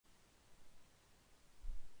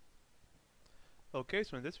Okay,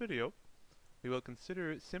 so in this video, we will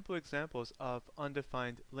consider simple examples of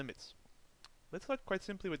undefined limits. Let's start quite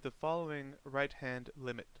simply with the following right-hand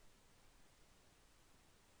limit.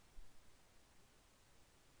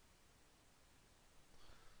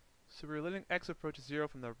 So we're letting x approach 0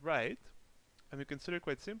 from the right, and we consider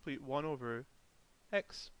quite simply 1 over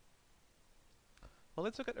x. Well,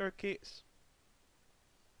 let's look at our case.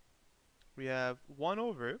 We have 1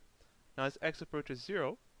 over, now as x approaches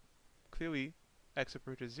 0, clearly x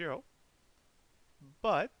approaches 0,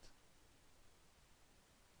 but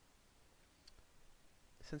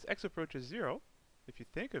since x approaches 0, if you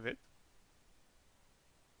think of it,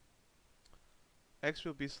 x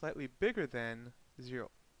will be slightly bigger than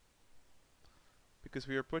 0 because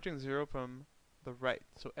we are approaching 0 from the right,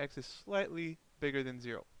 so x is slightly bigger than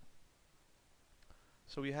 0.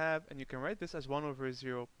 So we have, and you can write this as 1 over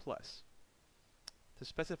 0 plus, to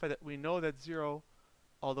specify that we know that 0,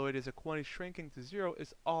 although it is a quantity shrinking to 0,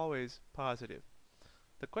 is always positive.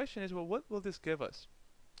 The question is, well, what will this give us?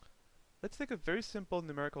 Let's take a very simple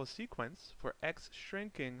numerical sequence for x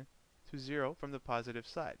shrinking to 0 from the positive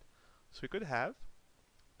side. So we could have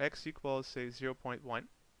x equals, say, 0.1,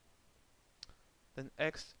 then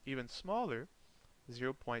x even smaller,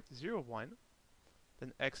 0.01,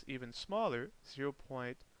 then x even smaller,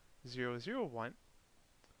 0.001,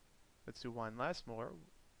 let's do one last more,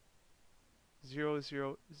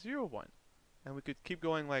 0.001, and we could keep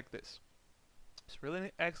going like this. So we're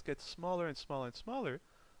letting x get smaller and smaller and smaller,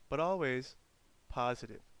 but always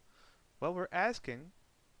positive. Well, we're asking,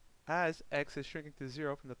 as x is shrinking to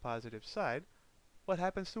 0 from the positive side, what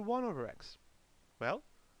happens to 1 over x? Well,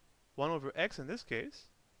 1 over x in this case,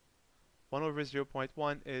 1 over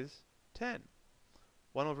 0.1 is 10.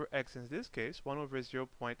 1 over x in this case, 1 over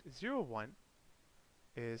 0.01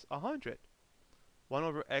 is 100. 1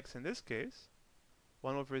 over x in this case,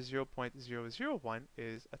 1 over 0.001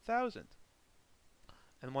 is 1,000.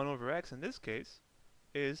 And 1 over x in this case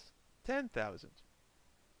is 10,000.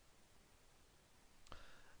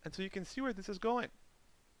 And so you can see where this is going.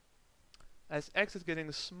 As x is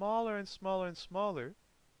getting smaller and smaller and smaller,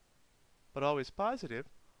 but always positive,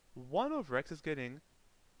 1 over x is getting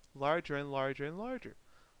larger and larger and larger.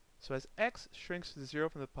 So as x shrinks to 0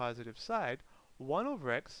 from the positive side, 1 over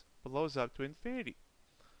x blows up to infinity.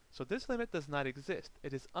 So this limit does not exist.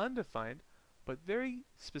 It is undefined, but very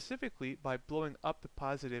specifically by blowing up to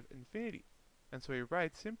positive infinity. And so we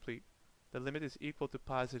write simply, the limit is equal to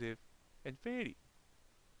positive infinity.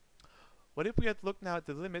 What if we had looked now at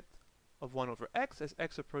the limit of 1 over x as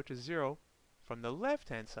x approaches 0 from the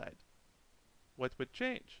left-hand side? What would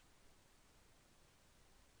change?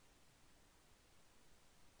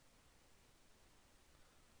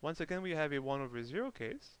 Once again, we have a 1 over 0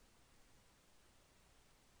 case.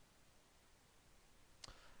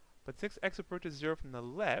 But since x approaches 0 from the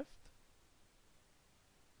left,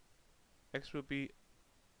 x will be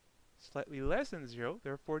slightly less than 0,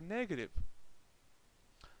 therefore negative.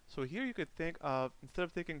 So here you could think of, instead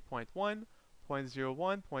of taking 0.1, 0.01,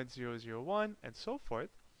 0.001, and so forth,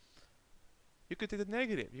 you could take the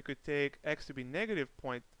negative. You could take x to be negative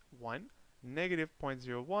 0.1, negative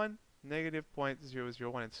 0.01, negative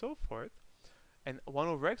 0.001, and so forth. And 1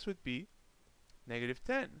 over x would be negative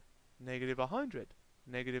 10, negative 100,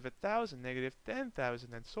 negative 1,000, negative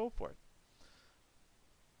 10,000, and so forth.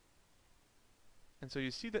 And so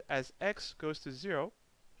you see that as x goes to 0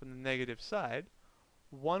 from the negative side,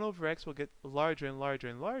 1 over x will get larger and larger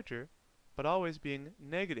and larger, but always being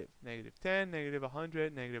negative. Negative 10, negative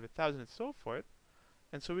 100, negative 1,000, and so forth.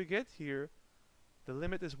 And so we get here, the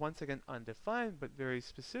limit is once again undefined, but very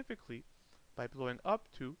specifically by blowing up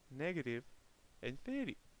to negative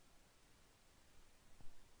infinity.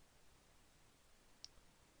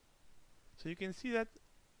 So you can see that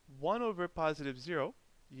 1 over positive 0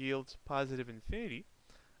 yields positive infinity,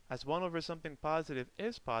 as 1 over something positive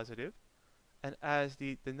is positive, and as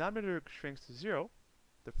the denominator shrinks to 0,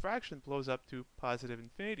 the fraction blows up to positive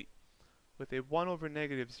infinity. With a 1 over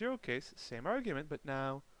negative 0 case, same argument, but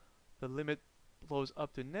now the limit blows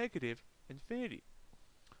up to negative infinity.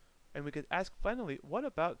 And we could ask finally, what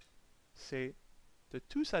about, say, the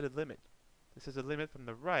two-sided limit? This is the limit from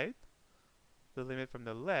the right, the limit from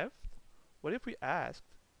the left. What if we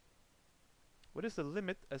asked, what is the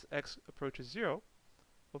limit as x approaches 0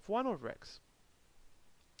 of 1 over x?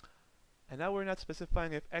 And now we're not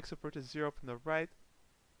specifying if x approaches 0 from the right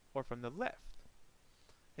or from the left.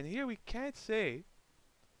 And here we can't say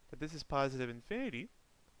that this is positive infinity,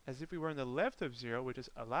 as if we were on the left of 0, which is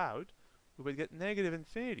allowed, we would get negative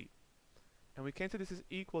infinity. And we can't say this is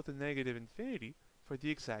equal to negative infinity for the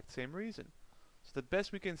exact same reason. So the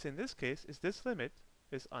best we can say in this case is this limit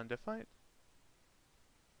is undefined.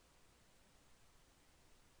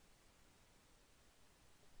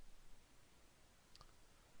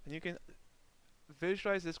 And you can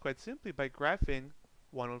visualize this quite simply by graphing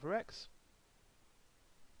 1 over x.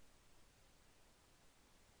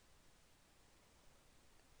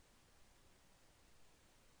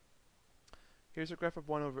 Here's a graph of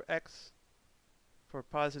 1 over x for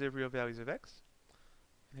positive real values of x.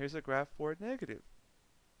 And here's a graph for negative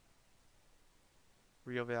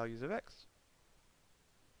real values of x.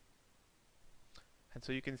 And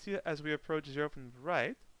so you can see that as we approach 0 from the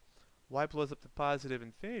right, y blows up to positive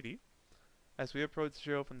infinity. As we approach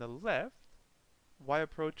 0 from the left, y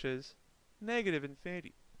approaches negative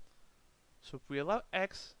infinity. So if we allow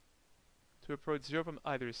x to approach 0 from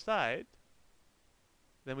either side,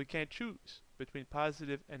 then we can't choose between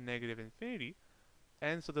positive and negative infinity,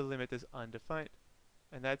 and so the limit is undefined.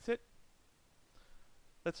 And that's it.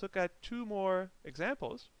 Let's look at 2 more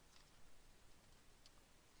examples.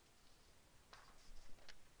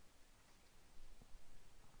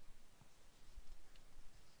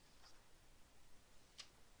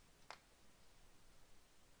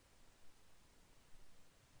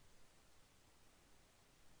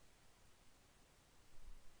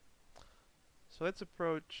 So let's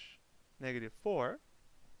approach negative 4,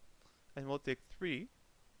 and we'll take 3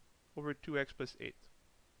 over 2x plus 8.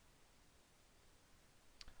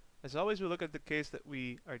 As always, we look at the case that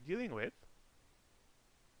we are dealing with.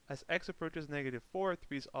 As x approaches negative 4,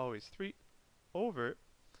 3 is always 3, over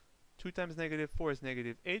 2 times negative 4 is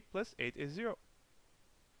negative 8, plus 8 is 0.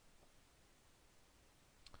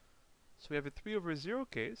 So we have a 3 over 0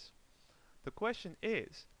 case. The question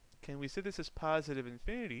is, can we say this is positive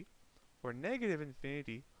infinity, or negative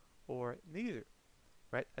infinity, or neither?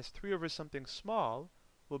 Right? As 3 over something small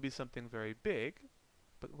will be something very big,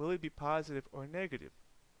 but will it be positive or negative?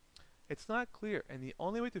 It's not clear, and the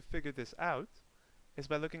only way to figure this out is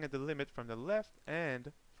by looking at the limit from the left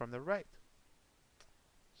and from the right.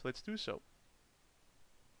 So let's do so.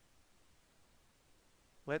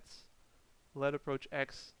 Let's let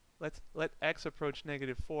x approach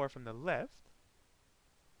negative 4 from the left.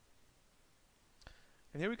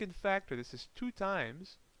 And here we can factor this is 2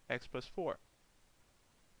 times x plus 4.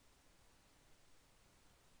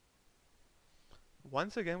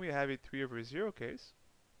 Once again, we have a 3 over 0 case.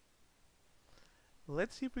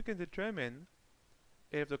 Let's see if we can determine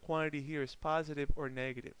if the quantity here is positive or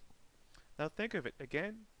negative. Now think of it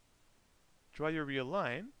again. Draw your real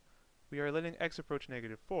line. We are letting x approach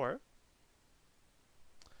negative 4,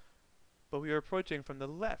 but we are approaching from the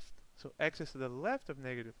left. So x is to the left of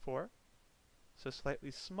negative 4, so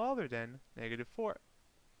slightly smaller than negative 4.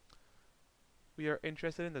 We are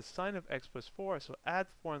interested in the sign of x plus 4, so add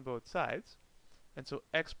 4 on both sides. And so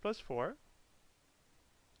x plus 4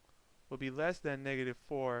 will be less than negative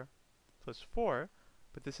 4 plus 4,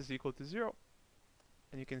 but this is equal to 0.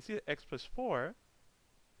 And you can see that x plus 4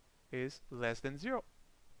 is less than 0.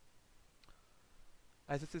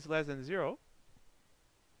 As this is less than 0,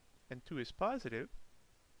 and 2 is positive,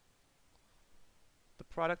 the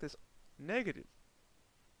product is negative.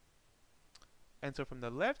 And so from the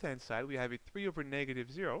left-hand side, we have a 3 over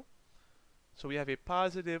negative 0. So we have a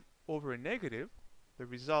positive over a negative. The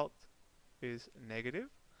result is negative.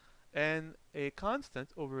 And a constant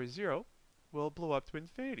over a 0 will blow up to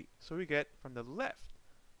infinity. So we get from the left,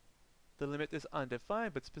 the limit is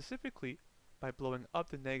undefined, but specifically by blowing up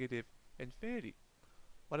to negative infinity.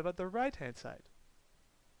 What about the right-hand side?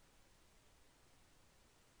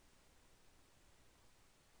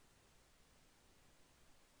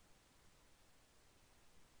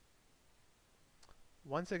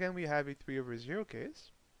 Once again, we have a 3 over 0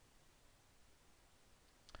 case.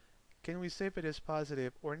 Can we say if it is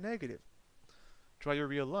positive or negative? Draw your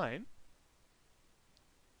real line.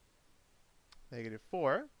 Negative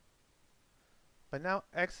 4. But now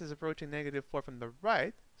x is approaching negative 4 from the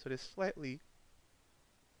right, so it is slightly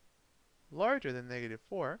larger than negative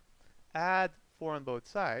 4. Add 4 on both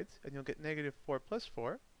sides, and you'll get negative 4 plus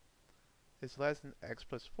 4 is less than x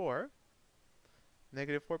plus 4.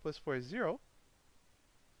 Negative 4 plus 4 is 0.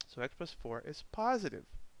 So x plus 4 is positive.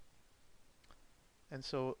 And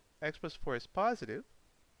so x plus 4 is positive.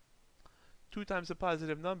 2 times a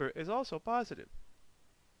positive number is also positive.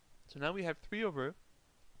 So now we have 3 over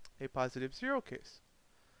a positive 0 case.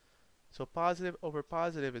 So positive over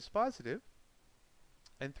positive is positive,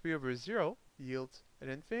 and 3 over 0 yields an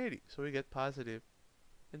infinity. So we get positive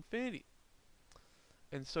infinity.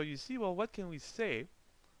 And so you see, well, what can we say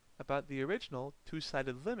about the original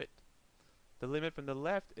two-sided limit? The limit from the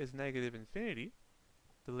left is negative infinity.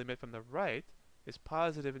 The limit from the right is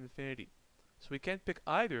positive infinity. So we can't pick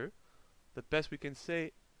either. The best we can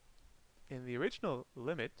say in the original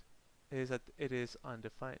limit is that it is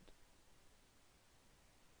undefined.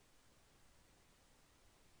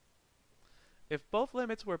 If both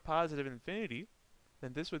limits were positive infinity,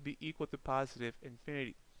 then this would be equal to positive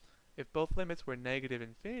infinity. If both limits were negative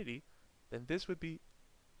infinity, then this would be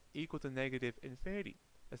equal to negative infinity.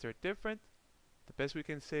 As they're different, the best we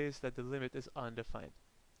can say is that the limit is undefined.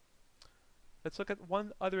 Let's look at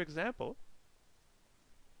one other example.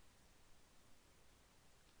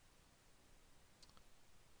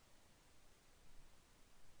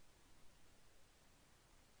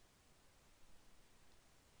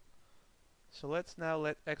 So let's now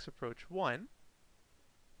let x approach 1,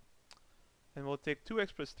 and we'll take 2x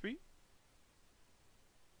plus 3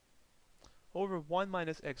 over 1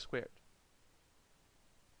 minus x squared.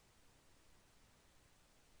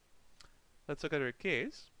 Let's look at our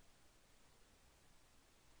case.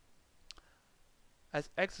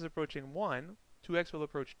 As x is approaching 1, 2x will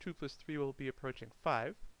approach 2 plus 3 will be approaching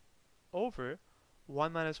 5, over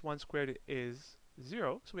 1 minus 1 squared is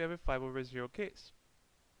 0, so we have a 5 over 0 case.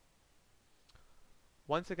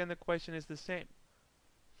 Once again, the question is the same.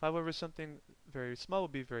 5 over something very small will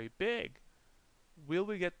be very big. Will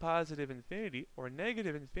we get positive infinity or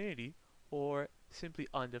negative infinity or simply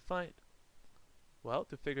undefined? Well,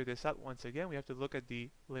 to figure this out once again, we have to look at the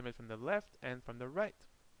limit from the left and from the right.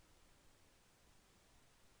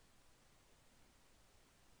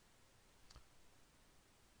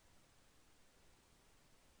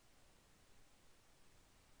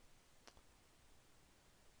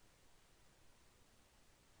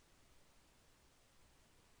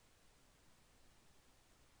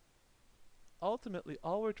 Ultimately,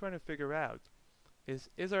 all we're trying to figure out is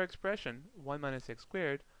our expression 1 minus x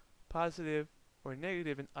squared positive or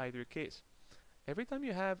negative in either case. Every time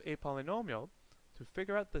you have a polynomial, to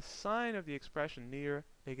figure out the sign of the expression near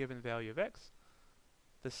a given value of x,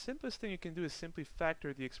 the simplest thing you can do is simply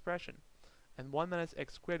factor the expression. And 1 minus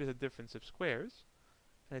x squared is a difference of squares,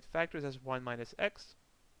 and it factors as 1 minus x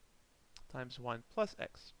times 1 plus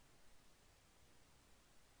x.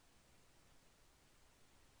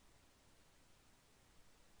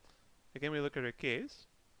 Again, we look at our case.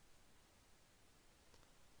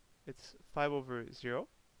 It's 5 over 0.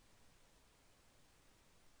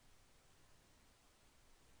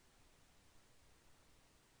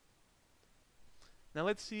 Now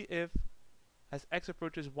let's see if, as x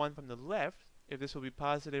approaches 1 from the left, if this will be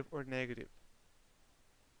positive or negative.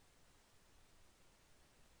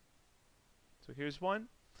 So here's 1.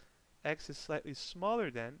 X is slightly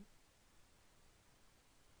smaller than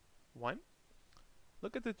 1.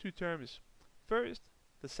 Look at the two terms. First,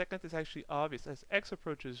 the second is actually obvious. As x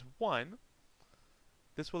approaches 1,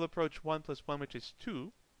 this will approach 1 plus 1, which is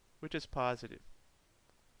 2, which is positive.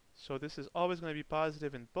 So this is always going to be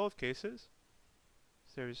positive in both cases.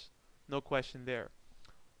 So there's no question there.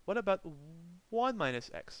 What about 1 minus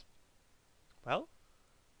x? Well,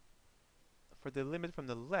 for the limit from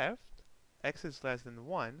the left, x is less than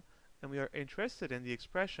 1, and we are interested in the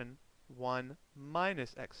expression 1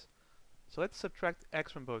 minus x. So let's subtract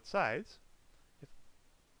x from both sides.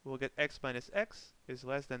 We'll get x minus x is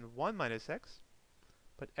less than 1 minus x,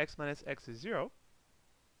 but x minus x is 0,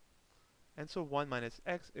 and so 1 minus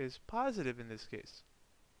x is positive in this case.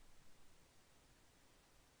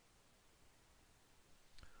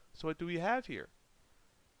 So what do we have here?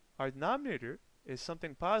 Our denominator is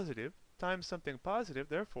something positive times something positive,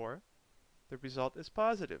 therefore the result is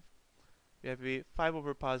positive. We have a 5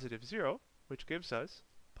 over positive 0, which gives us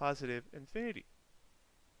positive infinity.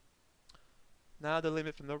 Now the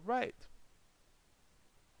limit from the right.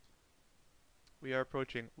 We are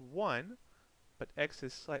approaching 1, but x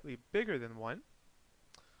is slightly bigger than 1.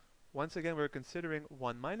 Once again, we're considering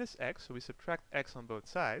 1 minus x, so we subtract x on both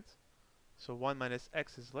sides. So 1 minus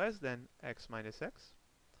x is less than x minus x,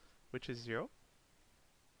 which is 0.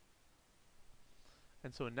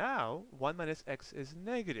 And so now 1 minus x is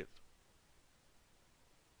negative.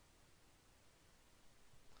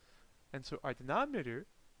 And so our denominator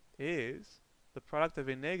is the product of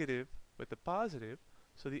a negative with a positive,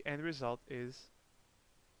 so the end result is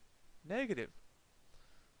negative.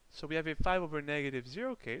 So we have a 5 over negative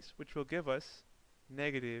 0 case, which will give us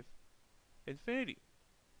negative infinity.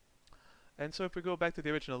 And so if we go back to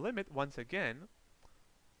the original limit, once again,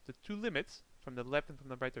 the two limits from the left and from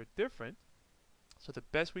the right are different, so the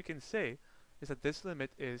best we can say is that this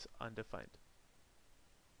limit is undefined.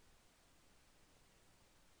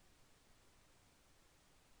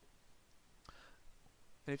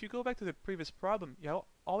 And if you go back to the previous problem, you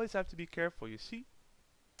always have to be careful. You see,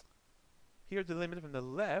 here the limit from the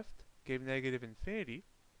left gave negative infinity,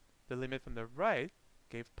 the limit from the right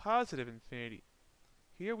gave positive infinity.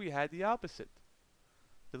 Here we had the opposite.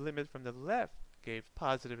 The limit from the left gave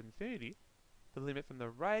positive infinity, the limit from the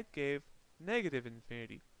right gave negative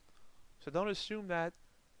infinity. So don't assume that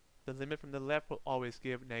the limit from the left will always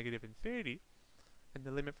give negative infinity, and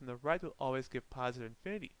the limit from the right will always give positive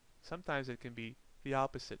infinity. Sometimes it can be the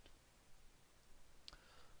opposite.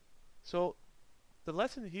 So the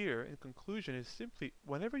lesson here in conclusion is simply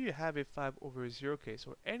whenever you have a 5 over 0 case,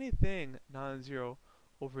 or anything non-zero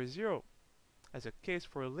over 0 as a case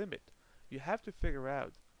for a limit, you have to figure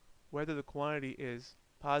out whether the quantity is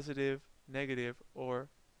positive, negative, or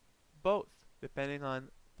both, depending on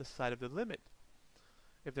the side of the limit.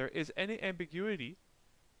 If there is any ambiguity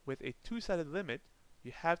with a two-sided limit,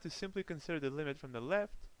 you have to simply consider the limit from the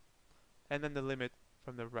left and then the limit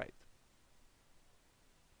from the right.